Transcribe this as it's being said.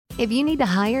If you need to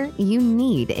hire, you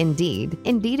need Indeed.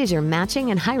 Indeed is your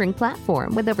matching and hiring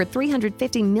platform with over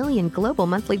 350 million global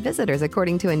monthly visitors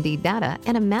according to Indeed data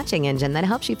and a matching engine that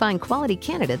helps you find quality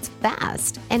candidates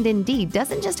fast. And Indeed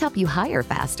doesn't just help you hire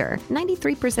faster.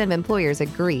 93% of employers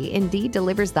agree Indeed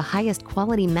delivers the highest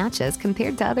quality matches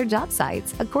compared to other job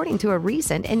sites, according to a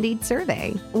recent Indeed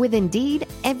survey. With Indeed,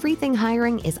 everything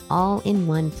hiring is all in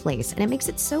one place, and it makes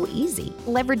it so easy.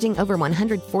 Leveraging over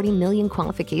 140 million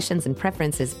qualifications and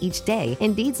preferences each day,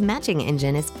 Indeed's matching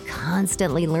engine is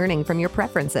constantly learning from your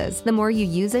preferences. The more you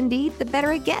use Indeed, the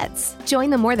better it gets. Join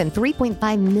the more than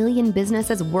 3.5 million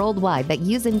businesses worldwide that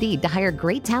use Indeed to hire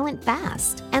great talent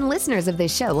fast. And listeners of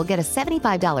this show will get a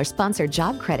 $75 sponsored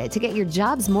job credit to get your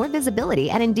jobs more visibility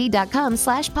at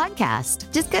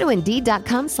Indeed.com/podcast. Just go to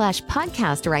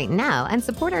Indeed.com/podcast right now and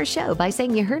support our show by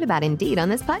saying you heard about Indeed on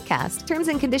this podcast. Terms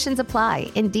and conditions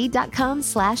apply.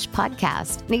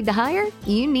 Indeed.com/podcast. Need to hire?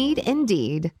 You need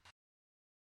Indeed.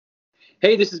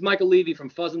 Hey, this is Michael Leavy from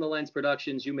Fuzz and the Lens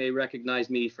Productions. You may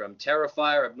recognize me from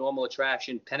Terrifier, Abnormal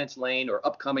Attraction, Penance Lane, or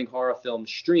upcoming horror film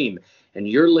Stream. And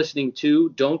you're listening to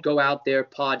Don't Go Out There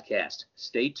podcast.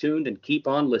 Stay tuned and keep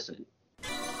on listening.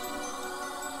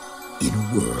 In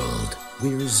a world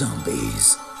where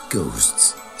zombies,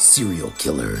 ghosts, serial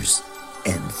killers,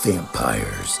 and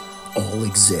vampires all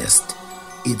exist,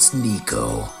 it's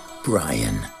Nico,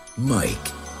 Brian,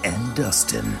 Mike, and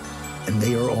Dustin. And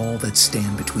they are all that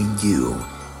stand between you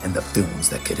and the films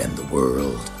that could end the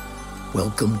world.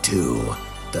 Welcome to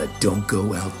the Don't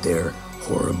Go Out There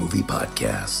Horror Movie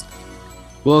Podcast.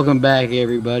 Welcome back,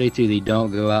 everybody, to the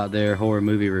Don't Go Out There Horror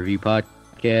Movie Review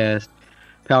Podcast,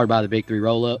 powered by the Big Three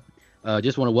Roll-Up.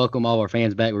 Just want to welcome all our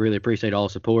fans back. We really appreciate all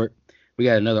the support. We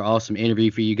got another awesome interview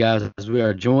for you guys. We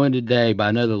are joined today by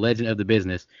another legend of the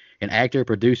business, an actor,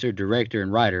 producer, director,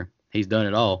 and writer. He's done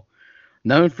it all.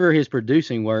 Known for his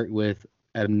producing work with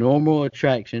Abnormal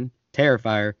Attraction,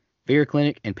 Terrifier, Fear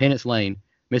Clinic, and Penance Lane,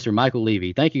 Mr. Michael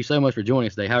Leavy. Thank you so much for joining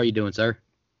us today. How are you doing, sir?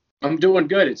 I'm doing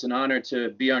good. It's an honor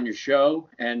to be on your show,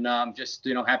 and I'm just,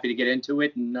 happy to get into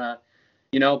it and,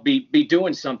 be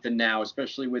doing something now,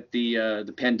 especially with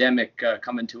the pandemic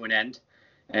coming to an end.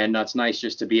 And it's nice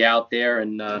just to be out there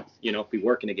and, be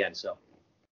working again. So.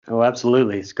 Oh,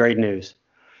 absolutely. It's great news.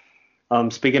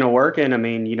 Speaking of working,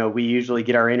 we usually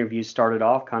get our interviews started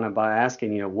off kind of by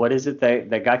asking, what is it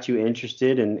that got you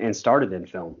interested and started in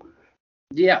film?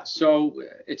 Yeah, so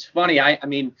it's funny. I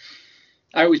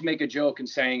always make a joke and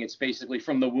saying it's basically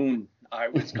from the womb. I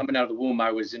was coming out of the womb.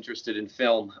 I was interested in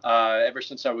film. Ever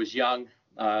since I was young,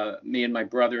 me and my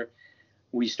brother,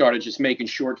 we started just making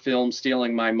short films,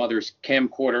 stealing my mother's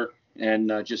camcorder and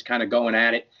just kind of going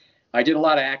at it. I did a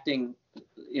lot of acting,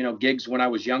 gigs when I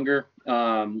was younger.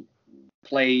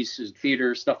 Plays,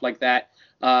 theater, stuff like that,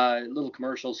 little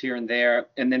commercials here and there.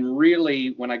 And then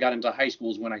really when I got into high school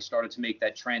is when I started to make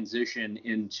that transition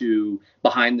into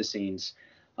behind the scenes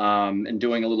and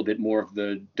doing a little bit more of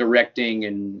the directing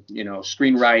and,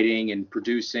 screenwriting and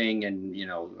producing and,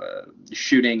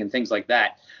 shooting and things like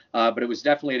that. But it was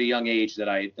definitely at a young age that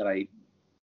I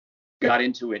got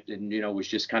into it and, was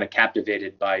just kind of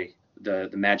captivated by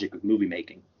the magic of movie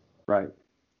making. Right.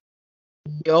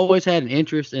 You always had an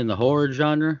interest in the horror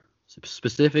genre,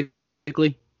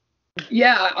 specifically?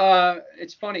 Yeah,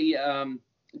 it's funny.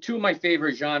 Two of my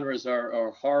favorite genres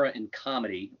are horror and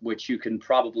comedy, which you can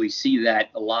probably see that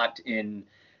a lot in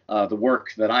the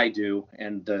work that I do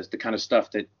and the kind of stuff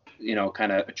that,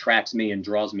 kind of attracts me and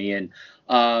draws me in.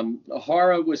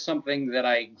 Horror was something that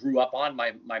I grew up on.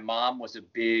 My mom was a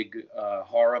big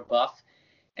horror buff.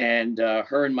 And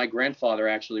her and my grandfather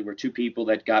actually were two people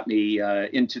that got me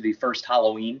into the first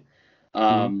Halloween.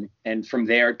 And from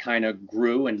there it kind of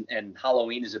grew. And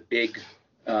Halloween is a big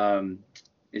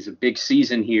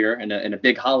season here and a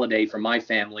big holiday for my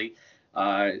family.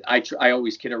 I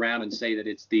always kid around and say that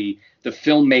it's the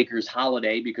filmmaker's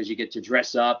holiday because you get to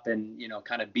dress up and,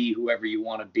 kind of be whoever you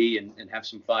want to be and have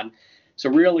some fun. So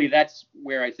really that's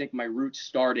where I think my roots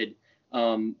started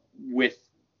with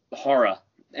horror.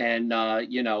 And,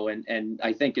 and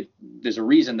I think there's a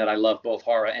reason that I love both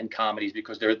horror and comedies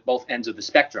because they're at both ends of the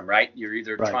spectrum, right? You're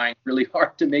either trying really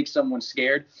hard to make someone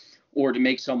scared or to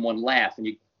make someone laugh. And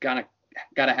you gotta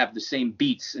have the same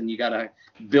beats and you got to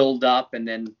build up. And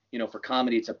then, for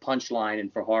comedy, it's a punchline.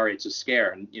 And for horror, it's a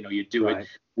scare. And, you do it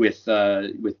with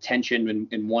tension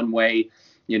in one way,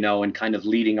 and kind of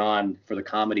leading on for the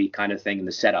comedy kind of thing in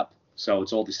the setup. So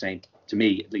it's all the same to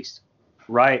me, at least.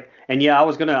 Right. And yeah,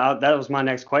 that was my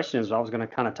next question is I was going to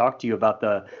kind of talk to you about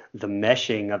the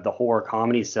meshing of the horror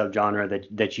comedy subgenre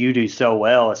that you do so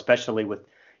well, especially with,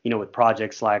 with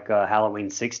projects like Halloween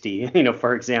 60,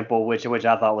 for example, which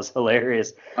I thought was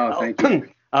hilarious. Oh, thank you.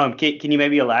 Can you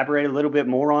maybe elaborate a little bit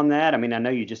more on that? I mean, I know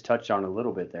you just touched on it a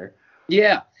little bit there.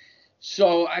 Yeah.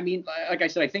 So, I mean, like I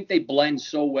said, I think they blend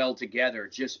so well together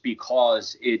just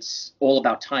because it's all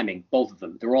about timing, both of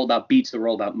them. They're all about beats, they're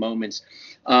all about moments.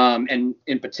 And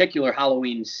in particular,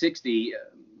 Halloween 60,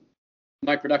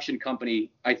 my production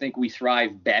company, I think we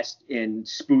thrive best in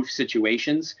spoof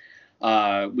situations.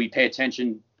 We pay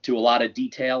attention to a lot of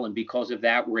detail, and because of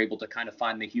that, we're able to kind of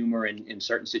find the humor in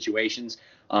certain situations,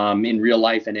 in real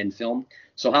life and in film.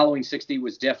 So Halloween 60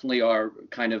 was definitely our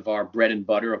kind of our bread and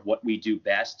butter of what we do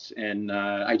best. And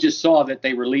I just saw that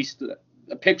they released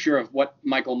a picture of what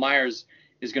Michael Myers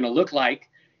is going to look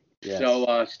like. Yes.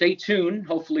 So stay tuned.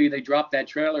 Hopefully they drop that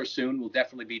trailer soon. We'll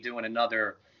definitely be doing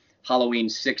another Halloween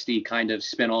 60 kind of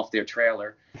spin off their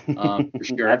trailer, for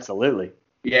sure. Absolutely.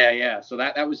 Yeah. So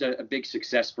that was a big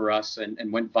success for us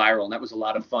and went viral, and that was a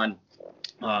lot of fun.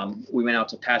 We went out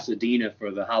to Pasadena for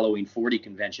the Halloween 40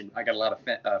 convention. I got a lot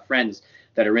of friends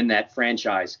that are in that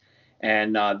franchise,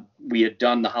 and we had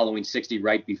done the Halloween 60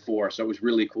 right before, so it was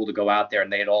really cool to go out there,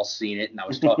 and they had all seen it, and I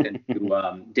was talking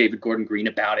to David Gordon Green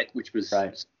about it, which was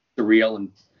surreal and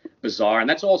bizarre. And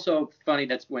that's also funny,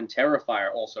 that's when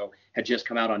Terrifier also had just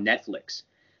come out on Netflix.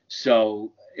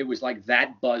 So it was like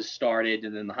that buzz started,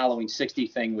 and then the Halloween 60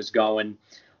 thing was going.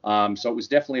 So it was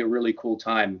definitely a really cool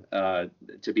time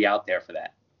to be out there for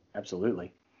that.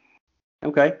 Absolutely.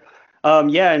 Okay.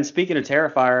 Yeah, and speaking of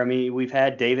Terrifier, I mean, we've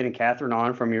had David and Catherine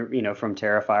on from from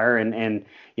Terrifier, and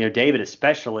David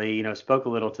especially, spoke a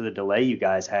little to the delay you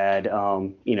guys had,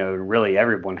 really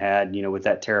everyone had, with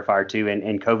that Terrifier 2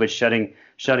 and COVID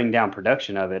shutting down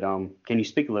production of it. Can you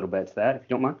speak a little bit to that, if you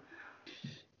don't mind?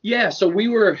 Yeah, so we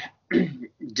were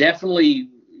definitely,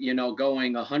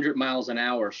 going 100 miles an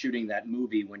hour shooting that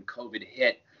movie when COVID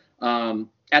hit.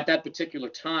 At that particular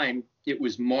time, it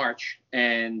was March,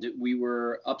 and we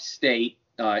were upstate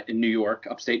New York,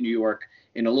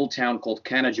 in a little town called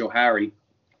Canajoharie,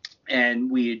 and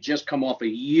we had just come off a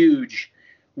huge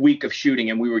week of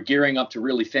shooting, and we were gearing up to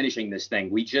really finishing this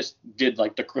thing. We just did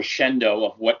like the crescendo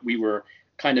of what we were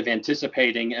kind of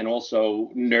anticipating and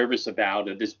also nervous about,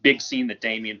 this big scene that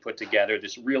Damien put together,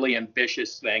 this really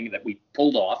ambitious thing that we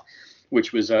pulled off,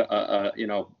 which was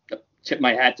tip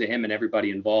my hat to him and everybody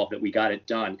involved that we got it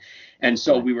done. And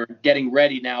so we were getting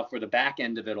ready now for the back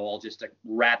end of it all, just to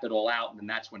wrap it all out. And then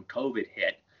that's when COVID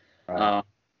hit. Right.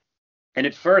 And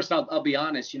at first, I'll be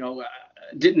honest,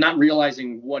 not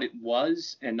realizing what it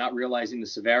was and not realizing the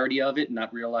severity of it and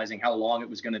not realizing how long it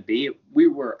was going to be.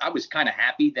 I was kind of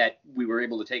happy that we were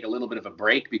able to take a little bit of a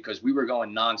break because we were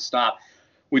going nonstop.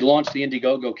 We launched the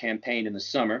Indiegogo campaign in the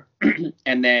summer,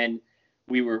 and then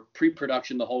we were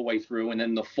pre-production the whole way through. And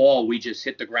then the fall, we just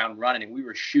hit the ground running, and we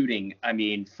were shooting,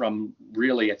 from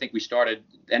really, I think we started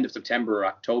end of September or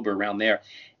October, around there.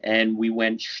 And we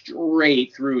went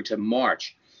straight through to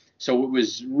March. So it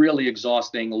was really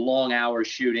exhausting, long hours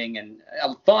shooting, and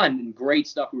fun and great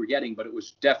stuff we were getting, but it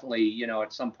was definitely,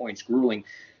 at some points grueling.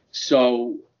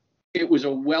 So it was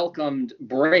a welcomed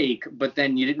break, but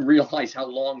then you didn't realize how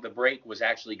long the break was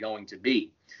actually going to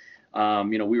be. We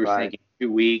were thinking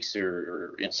 2 weeks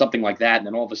or something like that. And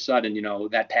then all of a sudden,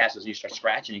 that passes and you start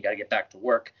scratching, you got to get back to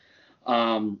work.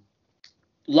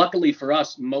 Luckily for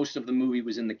us, most of the movie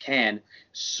was in the can.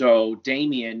 So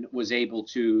Damien was able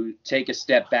to take a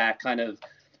step back, kind of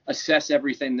assess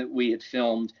everything that we had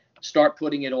filmed, start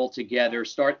putting it all together,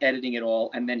 start editing it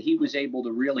all. And then he was able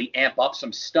to really amp up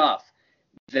some stuff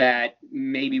that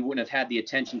maybe wouldn't have had the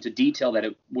attention to detail that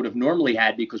it would have normally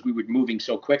had, because we were moving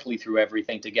so quickly through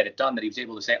everything to get it done, that he was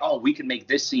able to say, oh, we can make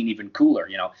this scene even cooler.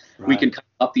 We can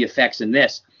up the effects in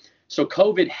this. So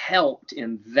COVID helped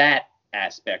in that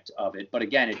aspect of it. But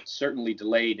again, it certainly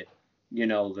delayed,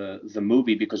 the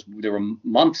movie, because there were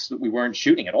months that we weren't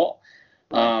shooting at all.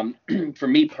 For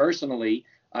me personally,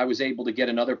 I was able to get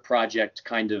another project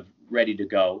kind of ready to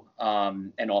go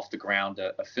and off the ground,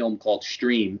 a film called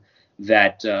Stream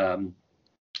that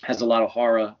has a lot of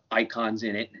horror icons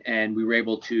in it. And we were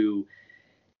able to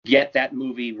get that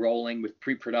movie rolling with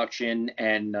pre-production,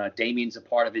 and Damien's a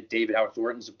part of it. David Howard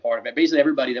Thornton's a part of it. Basically,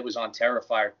 everybody that was on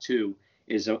Terrifier 2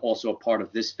 is also a part of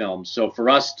this film. So for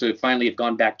us to finally have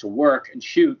gone back to work and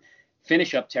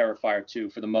finish up Terrifier 2,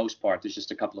 for the most part, there's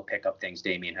just a couple of pickup things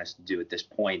Damien has to do at this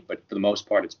point, but for the most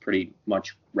part, it's pretty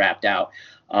much wrapped out.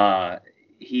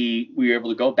 We were able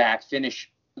to go back, finish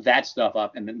that stuff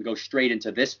up, and then go straight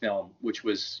into this film, which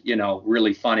was,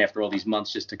 really fun after all these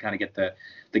months, just to kind of get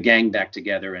the gang back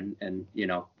together and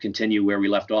continue where we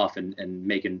left off and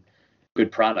making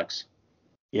good products.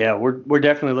 Yeah, we're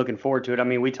definitely looking forward to it. I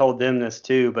mean, we told them this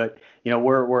too, but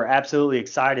we're absolutely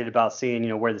excited about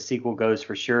seeing where the sequel goes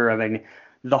for sure. I mean,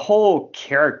 the whole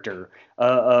character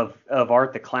of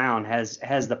Art the Clown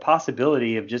has the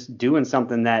possibility of just doing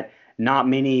something that not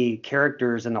many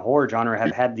characters in the horror genre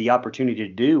have had the opportunity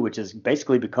to do, which has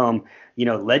basically become,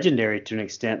 legendary to an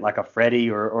extent, like a Freddy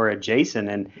or a Jason.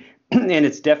 And and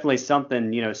it's definitely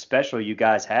something, special you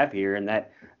guys have here. And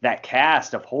that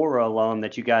cast of horror alone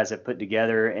that you guys have put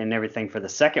together and everything for the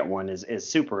second one is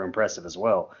super impressive as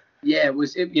well. Yeah,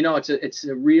 it's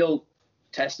a real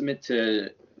testament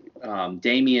to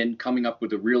Damien coming up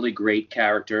with a really great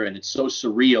character, and it's so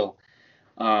surreal.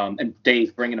 And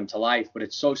Dave bringing him to life, but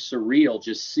it's so surreal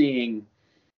just seeing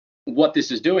what this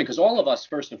is doing, because all of us,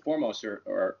 first and foremost,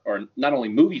 are not only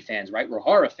movie fans, right? We're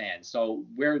horror fans, so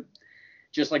we're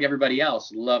just like everybody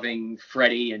else, loving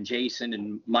Freddy and Jason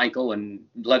and Michael and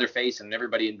Leatherface and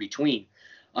everybody in between.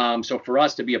 So for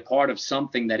us to be a part of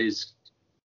something that is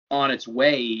on its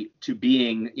way to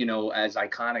being, as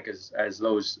iconic as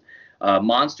those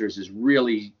monsters is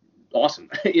really awesome.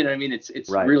 You know what I mean? It's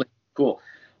right. Really cool.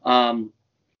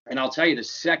 And I'll tell you, the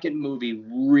second movie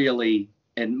really,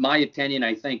 in my opinion,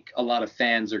 I think a lot of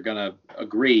fans are going to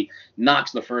agree,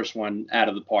 knocks the first one out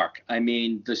of the park. I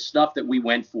mean, the stuff that we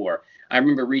went for. I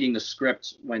remember reading the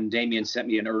script when Damien sent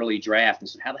me an early draft and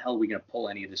said, how the hell are we going to pull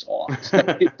any of this off?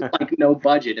 It's like no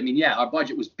budget. I mean, yeah, our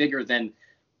budget was bigger than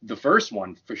the first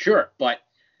one for sure, but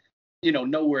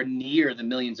nowhere near the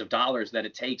millions of dollars that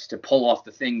it takes to pull off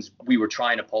the things we were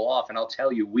trying to pull off. And I'll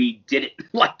tell you, we did it.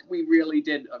 Like, we really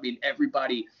did. I mean,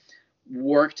 everybody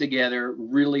worked together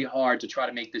really hard to try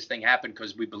to make this thing happen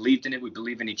because we believed in it. We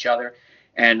believe in each other.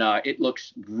 And it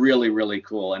looks really, really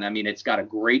cool. And I mean, it's got a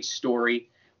great story,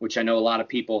 which I know a lot of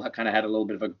people kind of had a little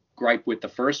bit of a gripe with the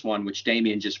first one, which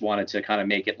Damien just wanted to kind of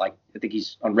make it like, I think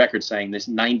he's on record saying this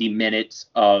 90 minutes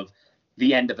of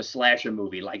the end of a slasher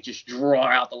movie, like just draw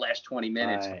out the last 20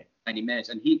 minutes, right. 90 minutes.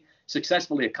 And he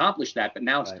successfully accomplished that, but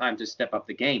now it's time to step up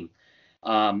the game.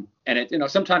 And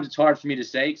it, sometimes it's hard for me to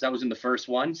say because I was in the first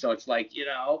one. So it's like,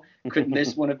 couldn't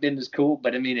this one have been as cool?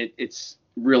 But I mean, it's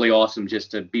really awesome just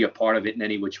to be a part of it in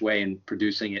any which way and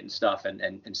producing it and stuff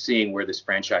and seeing where this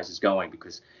franchise is going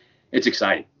because it's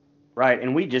exciting. Right.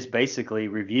 And we just basically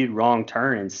reviewed Wrong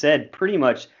Turn and said pretty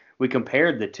much, we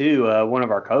compared the two. One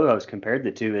of our co-hosts compared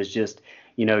the two as just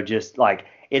like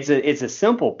it's a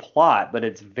simple plot, but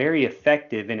it's very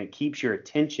effective and it keeps your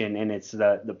attention and it's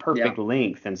the perfect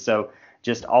length. And so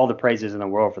just all the praises in the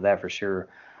world for that for sure.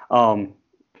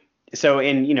 So,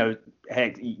 and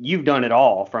heck, you've done it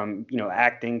all from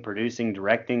acting, producing,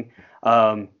 directing.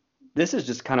 This is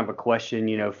just kind of a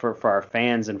question, for our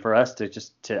fans and for us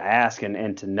to ask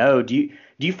and to know. Do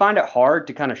you find it hard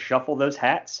to kind of shuffle those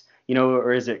hats?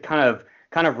 Or is it kind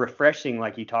of refreshing,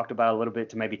 like you talked about a little bit,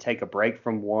 to maybe take a break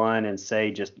from one and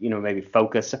say just, maybe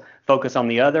focus on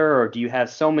the other? Or do you have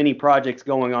so many projects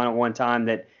going on at one time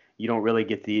that you don't really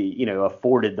get the,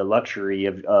 afforded the luxury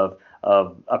of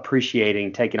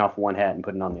appreciating taking off one hat and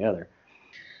putting on the other?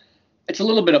 It's a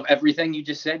little bit of everything you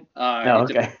just said.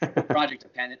 Okay. It's project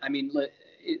dependent. I mean,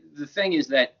 the thing is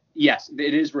that, yes,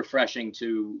 it is refreshing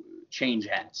to change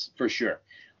hats for sure.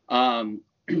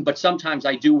 But sometimes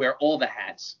I do wear all the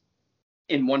hats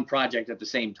in one project at the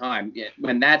same time.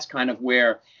 When that's kind of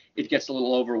where it gets a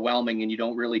little overwhelming and you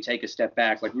don't really take a step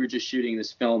back. Like we were just shooting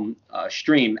this film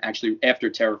stream actually after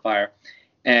Terrifier.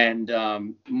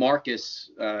 And Marcus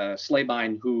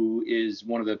Slabine, who is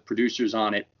one of the producers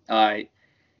on it,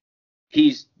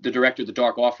 he's the director of the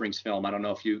Dark Offerings film. I don't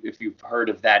know if you've heard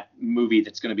of that movie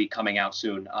that's going to be coming out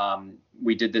soon.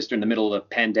 We did this during the middle of the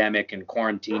pandemic and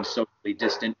quarantine, socially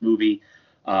distant movie.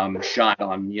 Shot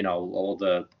on, all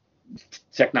the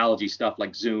technology stuff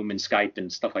like Zoom and Skype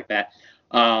and stuff like that.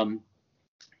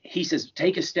 He says,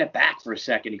 take a step back for a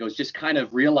second. He goes, just kind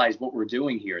of realize what we're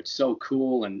doing here. It's so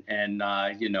cool and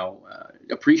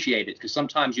appreciate it because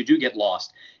sometimes you do get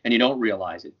lost and you don't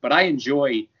realize it. But I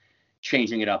enjoy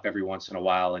changing it up every once in a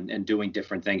while and doing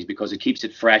different things because it keeps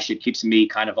it fresh. It keeps me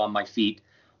kind of on my feet.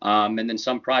 And then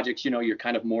some projects, you're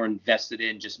kind of more invested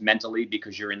in just mentally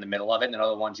because you're in the middle of it. And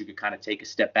other ones you could kind of take a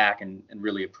step back and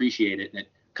really appreciate it. And it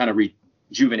kind of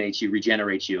rejuvenates you,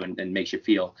 regenerates you, and makes you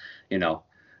feel,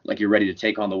 like you're ready to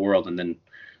take on the world. And then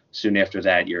soon after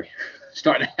that, you're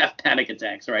starting to have panic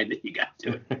attacks, right? That you got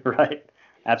to it. Right.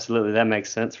 Absolutely. That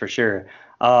makes sense for sure.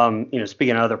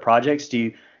 Speaking of other projects,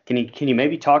 can you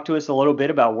maybe talk to us a little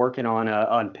bit about working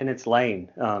on Penance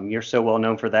Lane? You're so well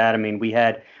known for that. I mean, we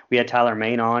had Tyler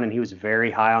Main on, and he was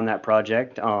very high on that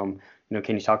project. Can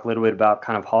you talk a little bit about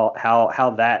kind of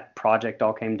how that project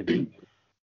all came to be?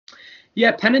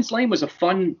 Yeah, Penance Lane was a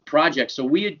fun project. So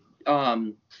we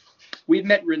had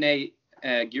met Renee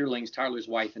Geerlings, Tyler's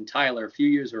wife, and Tyler a few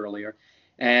years earlier,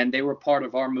 and they were part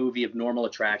of our movie of Normal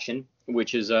Attraction.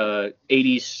 which is a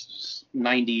 80s,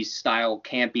 90s style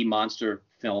campy monster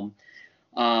film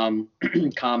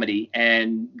comedy.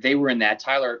 And they were in that.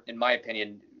 Tyler, in my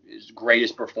opinion, his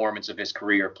greatest performance of his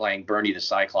career playing Bernie the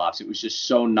Cyclops. It was just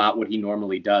so not what he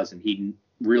normally does, and he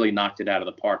really knocked it out of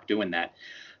the park doing that.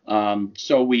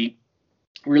 So we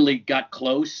really got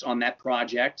close on that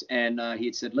project, and he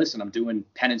had said, listen, I'm doing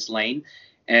Penance Lane,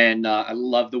 and I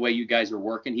love the way you guys are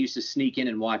working. He used to sneak in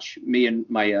and watch me and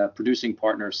my producing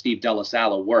partner, Steve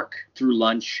Delasala, work through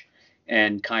lunch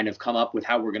and kind of come up with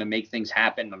how we're going to make things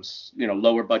happen.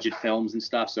 Lower budget films and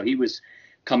stuff. So he was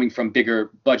coming from bigger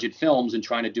budget films and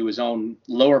trying to do his own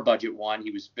lower budget one.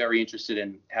 He was very interested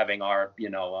in having our,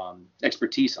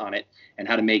 expertise on it and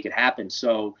how to make it happen.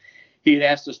 So he had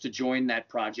asked us to join that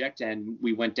project, and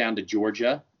we went down to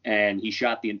Georgia, and he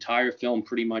shot the entire film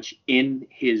pretty much in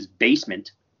his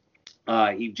basement.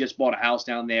 He just bought a house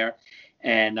down there,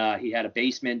 and he had a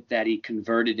basement that he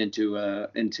converted into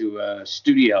a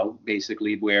studio,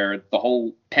 basically, where the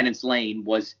whole Penance Lane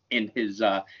was in his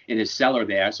cellar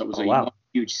there. So it was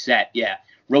huge set,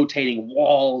 rotating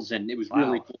walls, and it was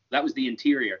really cool. That was the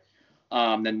interior.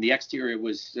 And the exterior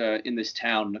was in this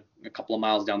town a couple of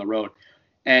miles down the road.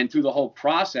 And through the whole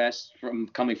process, from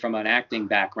coming from an acting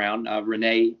background,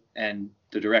 Renee and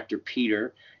the director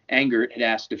Peter Engert had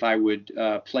asked if I would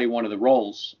play one of the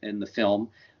roles in the film.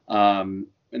 And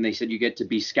they said, you get to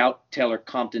be Scout Taylor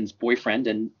Compton's boyfriend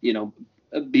and,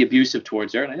 be abusive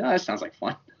towards her. And I thought, that sounds like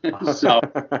fun. So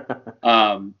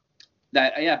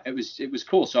it was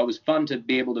cool. So it was fun to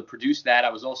be able to produce that. I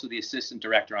was also the assistant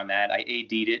director on that. I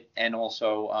AD'd it, and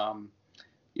also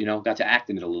got to act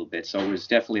in it a little bit. So it was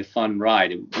definitely a fun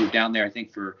ride. We were down there, I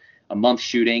think, for a month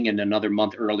shooting and another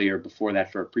month earlier before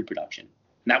that for a pre-production.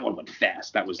 And that one went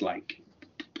fast. That was like.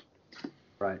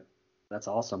 Right. That's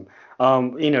awesome.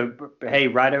 Hey,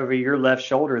 right over your left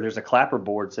shoulder, there's a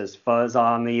clapperboard that says Fuzz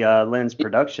on the Lens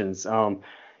Productions. Can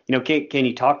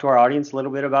you talk to our audience a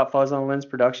little bit about Fuzz on the Lens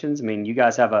Productions? I mean, you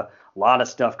guys have a lot of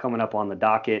stuff coming up on the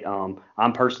docket.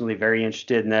 I'm personally very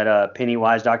interested in that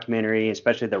Pennywise documentary,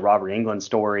 especially the Robert Englund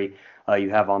story you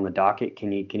have on the docket.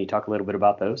 Can you talk a little bit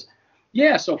about those?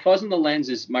 Yeah, so Fuzz on the Lens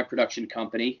is my production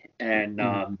company,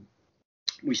 and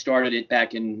we started it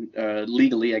back in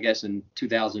legally, I guess, in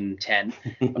 2010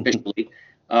 officially.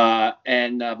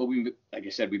 But we, like I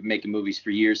said, we've been making movies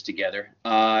for years together.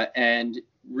 And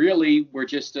really, we're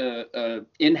just a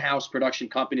in-house production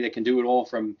company that can do it all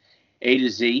from A to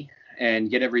Z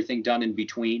and get everything done in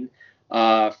between,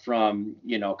 from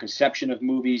conception of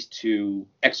movies to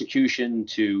execution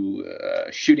to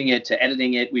shooting it to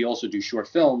editing it. We also do short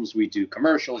films. We do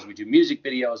commercials. We do music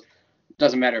videos.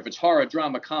 Doesn't matter if it's horror,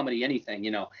 drama, comedy, anything,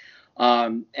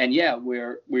 And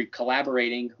we're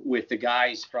collaborating with the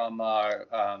guys from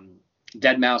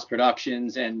Dead Mouse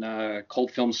Productions and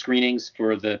Cult Film Screenings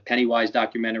for the Pennywise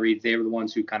documentary. They were the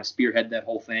ones who kind of spearhead that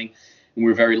whole thing. And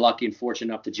we're very lucky and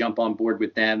fortunate enough to jump on board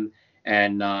with them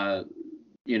and,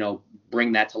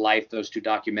 bring that to life, those two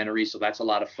documentaries. So that's a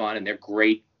lot of fun. And they're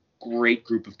great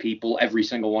group of people, every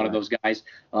single one of those guys.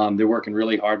 They're working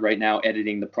really hard right now,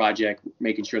 editing the project,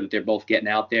 making sure that they're both getting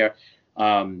out there.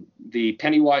 The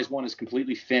Pennywise one is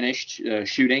completely finished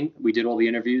shooting. We did all the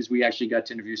interviews. We actually got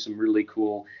to interview some really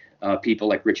cool people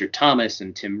like Richard Thomas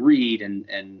and Tim Reed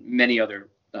and many other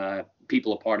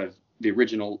people a part of the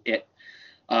original It.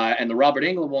 And the Robert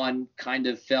Englund one kind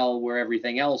of fell where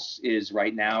everything else is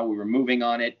right now. We were moving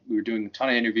on it. We were doing a ton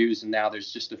of interviews, and now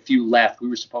there's just a few left. We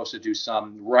were supposed to do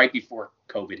some right before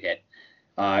COVID hit,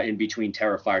 in between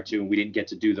Terrifier 2, and we didn't get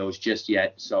to do those just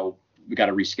yet. So we got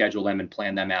to reschedule them and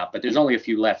plan them out. But there's only a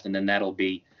few left, and then that'll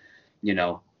be,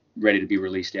 ready to be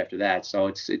released after that. So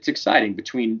it's exciting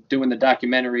between doing the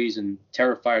documentaries and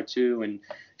Terrifier 2 and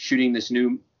shooting this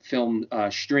new film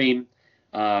stream.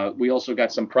 We also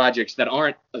got some projects that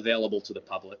aren't available to the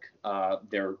public.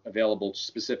 They're available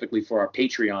specifically for our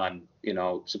Patreon,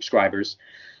 subscribers.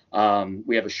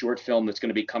 We have a short film that's going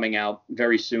to be coming out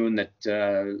very soon that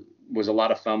was a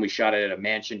lot of fun. We shot it at a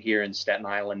mansion here in Staten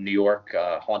Island, New York,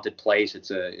 haunted place.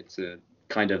 It's a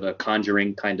kind of a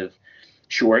Conjuring kind of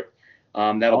short.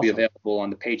 That'll be available on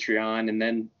the Patreon. And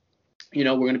then, we're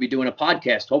going to be doing a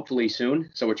podcast hopefully soon.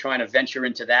 So we're trying to venture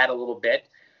into that a little bit.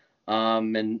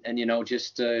 And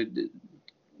just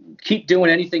keep doing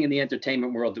anything in the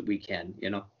entertainment world that we can,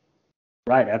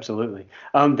 Right, absolutely.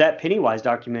 That Pennywise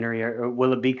documentary,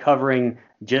 will it be covering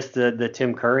just the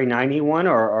Tim Curry 91,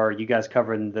 or are you guys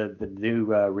covering the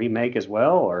new remake as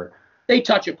well? Or they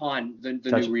touch upon the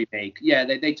new remake? Yeah,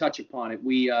 they touch upon it.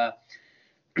 We,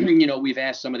 we've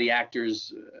asked some of the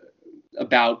actors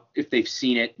about if they've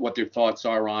seen it, what their thoughts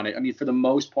are on it. I mean, for the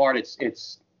most part,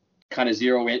 it's kind of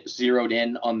zeroed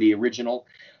in on the original.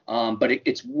 But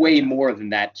it's way more than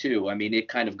that too. I mean, it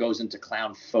kind of goes into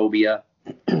clown phobia,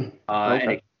 and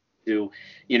it do,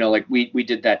 like we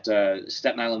did that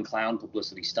Staten Island clown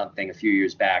publicity stunt thing a few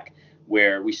years back,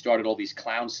 where we started all these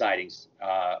clown sightings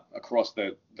across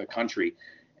the country,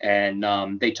 and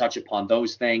they touch upon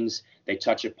those things. They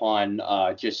touch upon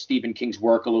just Stephen King's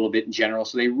work a little bit in general.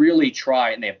 So they really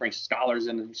try, and they bring scholars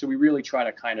in. So we really try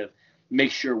to kind of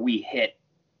make sure we hit,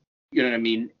 you know what I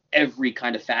mean, every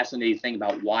kind of fascinating thing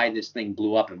about why this thing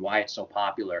blew up and why it's so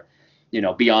popular,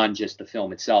 beyond just the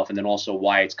film itself, and then also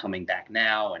why it's coming back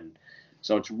now. And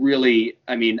so it's really,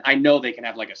 I mean, I know they can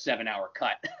have like a 7-hour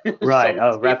cut. Right.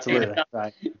 So Absolutely.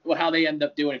 Right. Well, how they end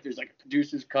up doing, if there's like a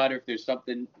producer's cut or if there's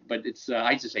something, but it's,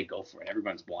 I just say go for it.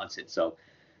 Everyone wants it. So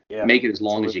make it as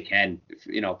long as you can. If,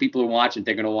 people are watching,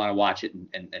 they're going to want to watch it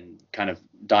and kind of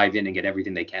dive in and get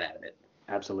everything they can out of it.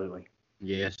 Absolutely.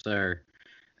 Yes, sir.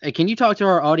 Hey, can you talk to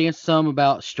our audience some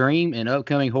about Stream and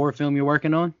upcoming horror film you're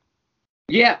working on?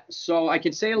 Yeah, so I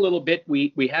can say a little bit.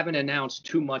 We haven't announced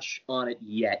too much on it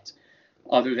yet,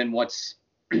 other than what's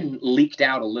leaked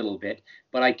out a little bit.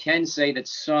 But I can say that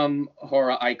some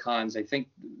horror icons, I think,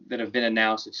 that have been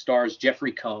announced, it stars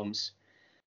Jeffrey Combs,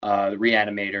 the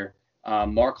Reanimator,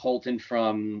 Mark Holton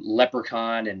from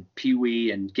Leprechaun and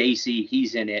Pee-wee and Gacy,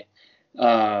 he's in it.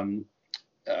 I'm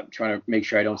trying to make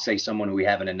sure I don't say someone who we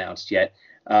haven't announced yet.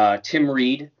 Tim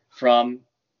Reed from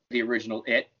the original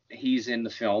It, he's in the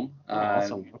film.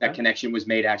 Awesome. Okay. That connection was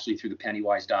made actually through the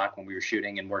Pennywise doc when we were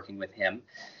shooting and working with him.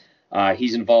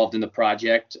 He's involved in the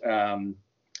project.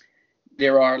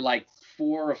 There are like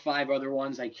 4 or 5 other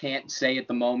ones I can't say at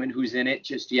the moment who's in it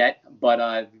just yet,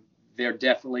 but they're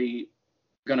definitely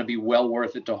going to be well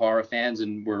worth it to horror fans,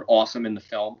 and were awesome in the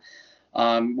film.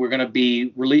 We're going to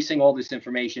be releasing all this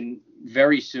information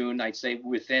very soon. I'd say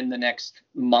within the next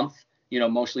month,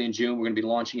 mostly in June. We're going to be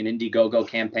launching an Indiegogo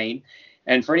campaign.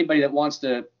 And for anybody that wants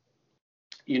to,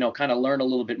 kind of learn a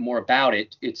little bit more about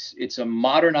it, it's a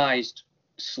modernized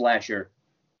slasher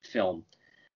film,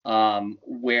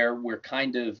 where we're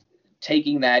kind of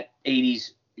taking that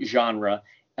 80s genre,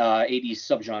 80s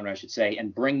subgenre, I should say,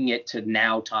 and bringing it to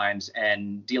now times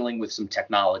and dealing with some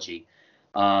technology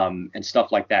and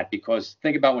stuff like that. Because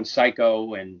think about when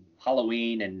Psycho and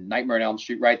Halloween and Nightmare on Elm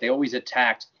Street, right? They always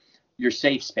attacked your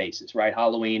safe spaces, right?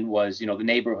 Halloween was, the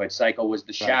neighborhood. Psycho was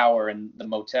the shower and the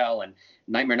motel, and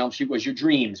Nightmare on Elm Street was your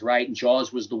dreams, right? And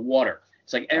Jaws was the water.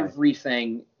 It's like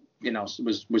everything,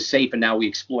 was safe, and now we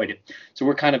exploit it. So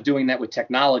we're kind of doing that with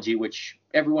technology, which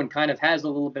everyone kind of has a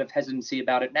little bit of hesitancy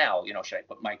about it now. Should I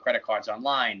put my credit cards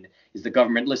online? Is the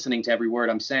government listening to every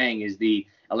word I'm saying? Is the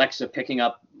Alexa picking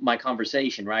up my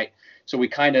conversation, right? So we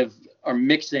kind of are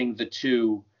mixing the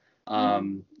two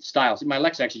styles. My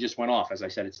Alexa actually just went off as I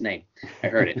said its name. I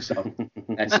heard it, so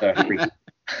that's freaky.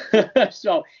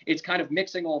 So it's kind of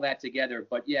mixing all that together.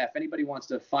 But yeah, if anybody wants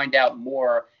to find out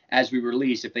more as we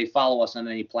release, if they follow us on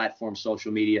any platform,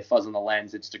 social media, Fuzz on the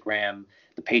Lens, Instagram,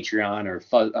 the Patreon,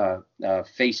 or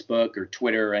Facebook or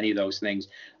Twitter, or any of those things,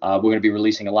 we're going to be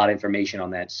releasing a lot of information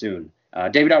on that soon.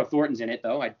 David Howard Thornton's in it,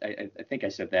 though. I think I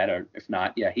said that, or if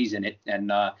not, yeah, he's in it.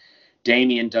 And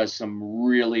Damien does some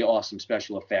really awesome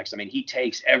special effects. I mean, he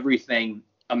takes everything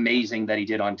amazing that he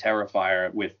did on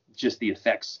Terrifier with just the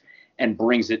effects and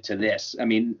brings it to this. I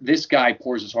mean, this guy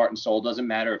pours his heart and soul. Doesn't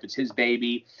matter if it's his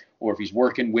baby or if he's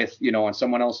working with, on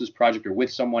someone else's project or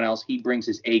with someone else. He brings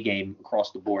his A game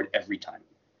across the board every time.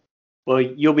 Well,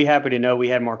 you'll be happy to know we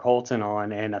had Mark Holton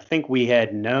on, and I think we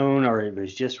had known, or it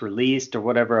was just released or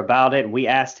whatever about it, and we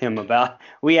asked him about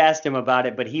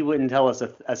it, but he wouldn't tell us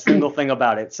a single thing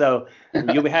about it. So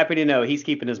you'll be happy to know he's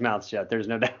keeping his mouth shut. There's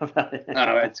no doubt about it. Oh,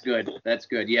 that's good. That's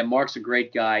good. Yeah, Mark's a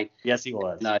great guy. Yes, he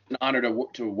was. It's an honor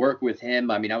to work with him.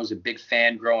 I mean, I was a big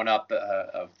fan growing up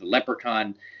of the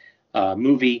Leprechaun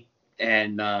movie,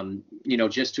 and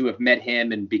just to have met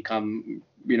him and become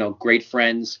great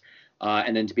friends.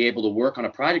 And then to be able to work on a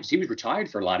project, 'cause he was retired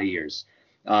for a lot of years.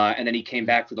 And then he came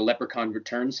back for the Leprechaun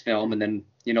Returns film. And then,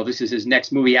 this is his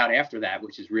next movie out after that,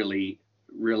 which is really,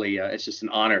 really, it's just an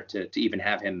honor to even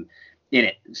have him in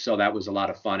it. So that was a lot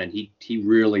of fun. And he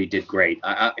really did great.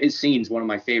 His scene's one of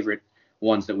my favorite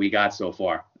ones that we got so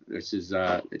far. This is,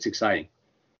 it's exciting.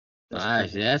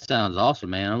 Nice. That sounds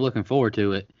awesome, man. I'm looking forward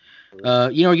to it.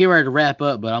 We're getting ready to wrap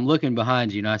up, but I'm looking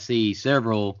behind you and I see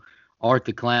several Art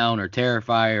the Clown or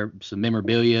Terrifier, some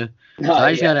memorabilia. So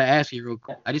I just got to ask you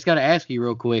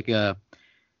real quick.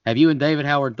 Have you and David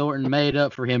Howard Thornton made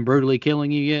up for him brutally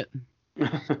killing you yet?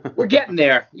 We're getting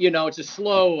there. It's a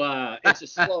slow, it's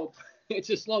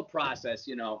a slow process.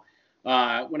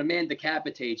 When a man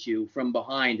decapitates you from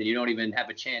behind and you don't even have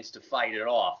a chance to fight it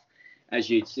off, as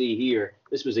you'd see here.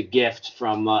 This was a gift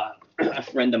from a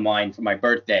friend of mine for my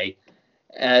birthday.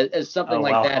 As something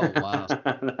like that. Oh, wow.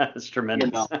 That's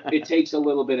tremendous. It takes a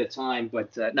little bit of time,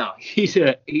 but no, he's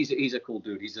a cool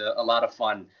dude. He's a lot of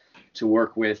fun to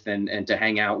work with and to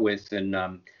hang out with,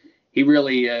 and he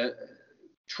really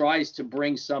tries to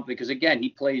bring something, because again, he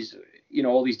plays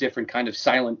all these different kind of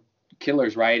silent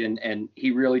killers, right? And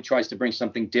he really tries to bring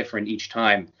something different each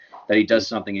time that he does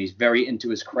something. He's very into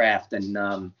his craft,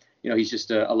 and he's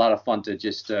just a lot of fun to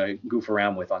just goof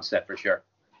around with on set for sure.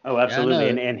 Oh, absolutely.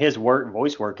 Yeah, and his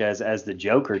voice work as the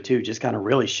Joker too, just kind of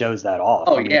really shows that off.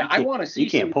 Oh, I want to see. You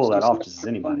can't pull that off just as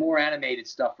anybody. More animated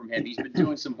stuff from him. He's been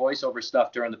doing some voiceover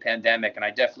stuff during the pandemic, and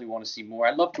I definitely want to see more.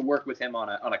 I'd love to work with him on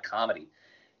a comedy,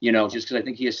 just because I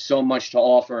think he has so much to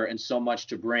offer and so much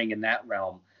to bring in that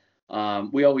realm.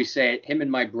 We always say it, him and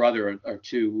my brother are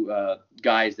two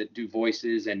guys that do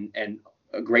voices and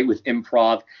are great with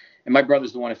improv. And my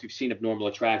brother's the one, if you've seen Abnormal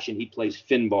Attraction, he plays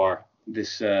Finbar,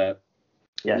 this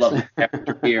lovely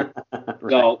character here.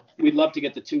 Right. So we'd love to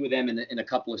get the two of them in a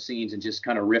couple of scenes and just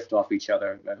kind of riff off each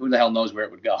other. Who the hell knows where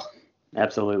it would go?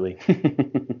 Absolutely.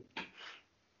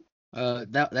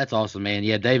 That's awesome, man.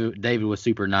 Yeah, David was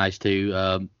super nice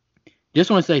too. Just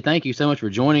want to say thank you so much for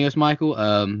joining us, Michael.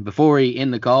 Before we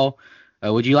end the call,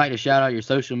 would you like to shout out your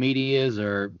social medias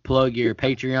or plug your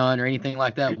Patreon or anything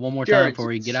like that one more time before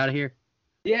we get out of here?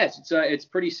 Yes, it's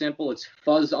pretty simple. It's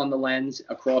Fuzz on the Lens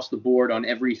across the board on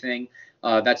everything.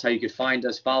 That's how you could find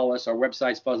us. Follow us. Our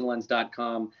website's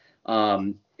fuzzonlens.com.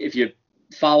 If you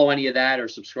follow any of that or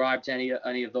subscribe to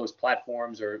any of those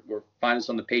platforms or find us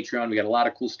on the Patreon, we got a lot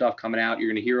of cool stuff coming out. You're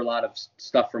going to hear a lot of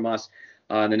stuff from us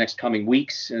in the next coming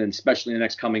weeks, and especially in the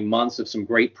next coming months, of some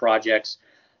great projects.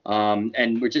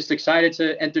 And we're just excited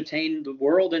to entertain the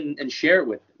world and share it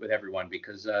with everyone,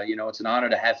 because it's an honor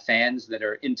to have fans that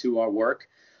are into our work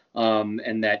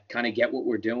and that kind of get what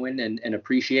we're doing and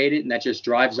appreciate it, and that just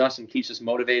drives us and keeps us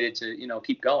motivated to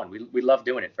keep going. We love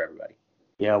doing it for everybody.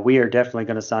 Yeah, we are definitely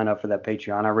going to sign up for that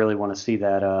Patreon. I really want to see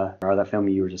that or that film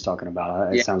you were just talking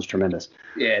about. It sounds tremendous.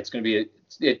 Yeah, it's going to be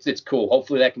it's cool.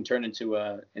 Hopefully that can turn into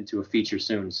a feature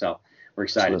soon. So we're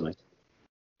excited. Absolutely.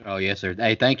 Oh, yes, sir.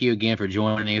 Hey, thank you again for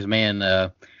joining us, man.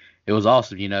 It was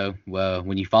awesome,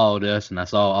 when you followed us and I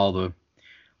saw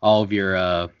all of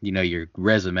your, your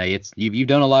resume. You've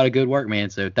done a lot of good work, man.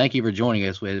 So thank you for joining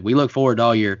us. We look forward to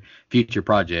all your future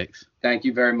projects. Thank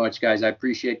you very much, guys. I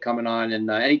appreciate coming on. And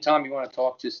anytime you want to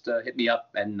talk, just hit me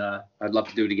up, and I'd love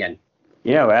to do it again.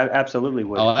 Yeah, absolutely.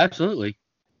 Oh, absolutely.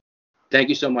 Thank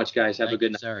you so much, guys. Have a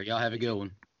good night. Sir, y'all have a good one.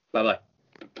 Bye-bye.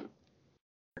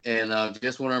 And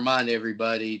just want to remind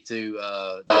everybody to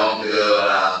don't go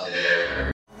out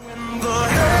there. In the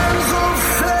hands of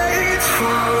fate,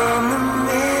 from the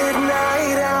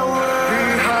midnight hour,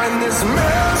 behind this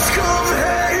mask of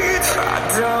hate,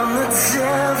 I done the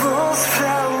devil's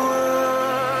power.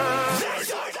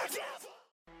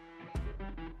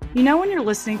 You know when you're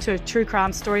listening to a true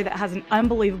crime story that has an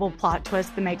unbelievable plot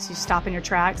twist that makes you stop in your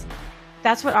tracks?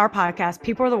 That's what our podcast,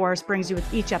 People Are the Worst, brings you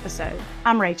with each episode.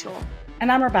 I'm Rachel.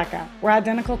 And I'm Rebecca. We're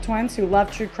identical twins who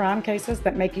love true crime cases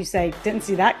that make you say, didn't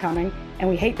see that coming, and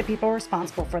we hate the people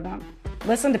responsible for them.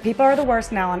 Listen to People Are the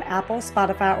Worst now on Apple,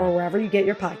 Spotify, or wherever you get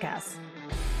your podcasts.